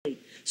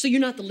So you're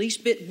not the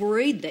least bit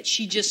worried that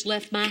she just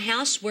left my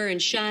house wearing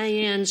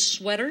Cheyenne's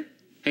sweater?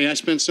 Hey, I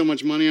spent so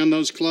much money on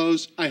those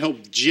clothes, I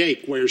hope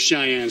Jake wears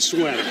Cheyenne's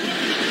sweater.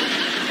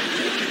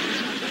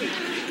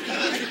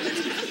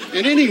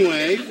 And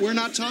anyway, we're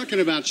not talking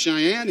about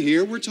Cheyenne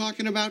here. We're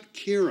talking about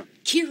Kyra.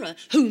 Kyra,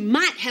 who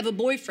might have a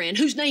boyfriend,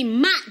 whose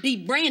name might be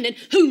Brandon,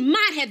 who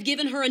might have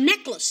given her a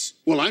necklace.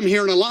 Well, I'm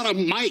hearing a lot of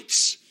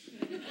mights.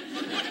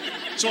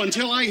 So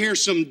until I hear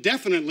some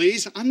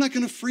definitely's, I'm not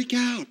going to freak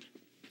out.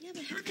 Yeah,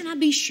 but how can I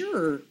be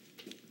sure?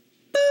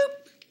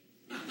 Boop.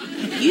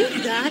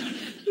 You've got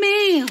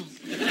mail.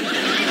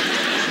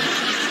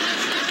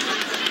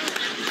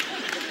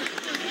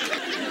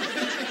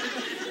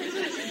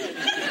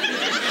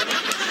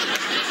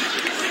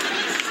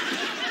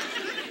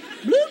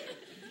 Bloop.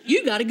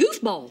 You got a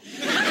goofball.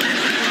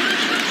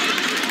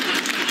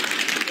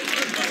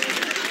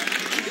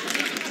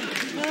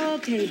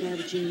 Okay,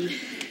 Barbara Jean.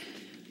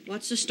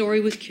 What's the story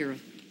with Kyra?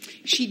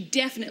 She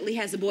definitely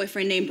has a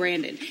boyfriend named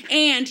Brandon,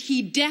 and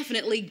he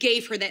definitely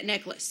gave her that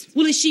necklace.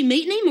 Well, is she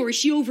meeting him, or is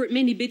she over at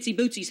Minnie Bitsy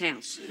Bootsy's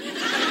house?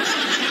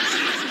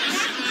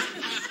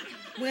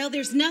 Well,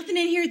 there's nothing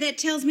in here that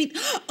tells me...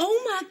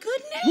 Oh, my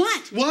goodness.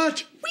 What?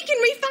 What? We can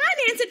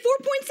refinance at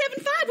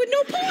 4.75 with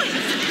no points.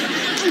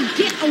 Oh,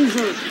 get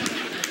over.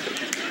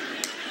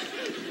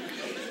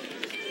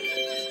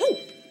 Oh,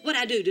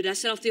 what'd I do? Did I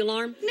set off the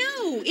alarm?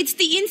 No, it's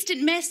the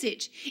instant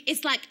message.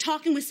 It's like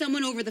talking with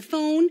someone over the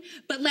phone,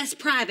 but less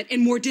private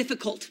and more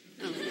difficult.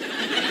 Oh.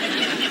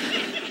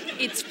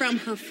 It's from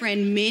her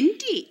friend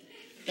Mindy.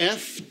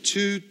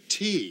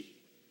 F2T.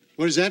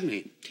 What does that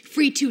mean?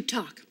 Free to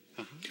talk.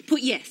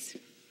 Put yes.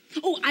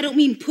 Oh, I don't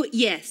mean put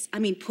yes. I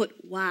mean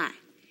put Y.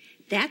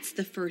 That's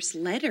the first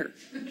letter.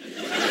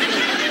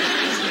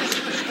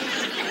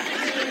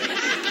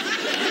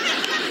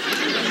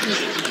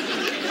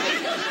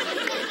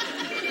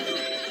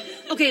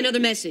 Okay, another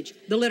message.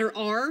 The letter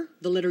R,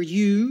 the letter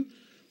U.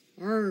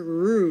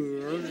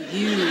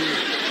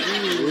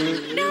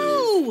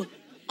 No!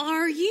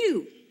 Are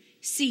you?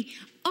 See,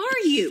 are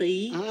you?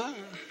 See?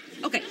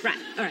 Okay, right,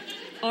 all right.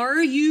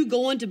 Are you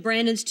going to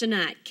Brandon's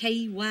tonight?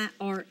 Kyra.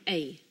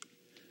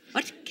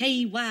 What?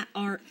 Kyra.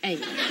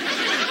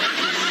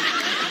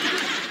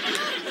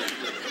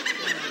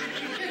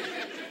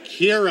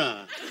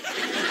 Kyra.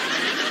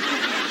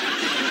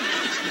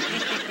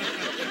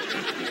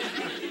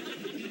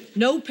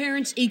 No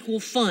parents equal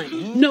fun.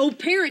 Oh. No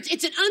parents.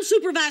 It's an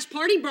unsupervised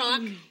party,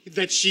 Brock.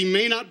 That she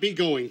may not be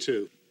going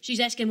to. She's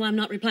asking why I'm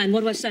not replying. What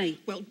do I say?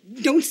 Well,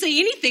 don't say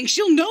anything.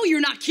 She'll know you're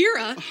not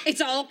Kyra.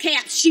 It's all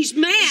caps. She's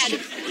mad. Turn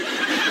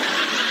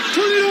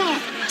it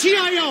off.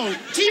 T-I-O.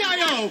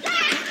 T-I-O.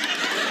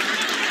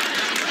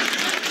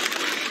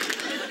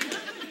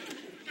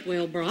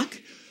 Well,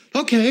 Brock?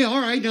 Okay, all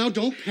right, now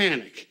don't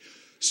panic.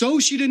 So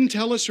she didn't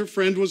tell us her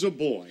friend was a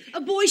boy.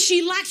 A boy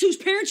she likes whose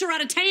parents are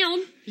out of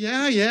town.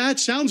 Yeah, it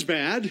sounds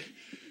bad.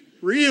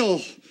 Real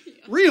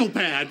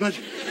bad, but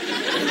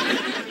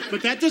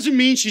that doesn't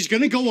mean she's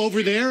going to go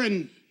over there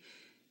and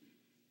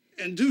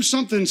do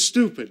something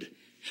stupid.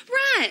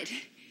 Right.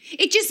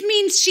 It just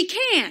means she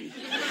can.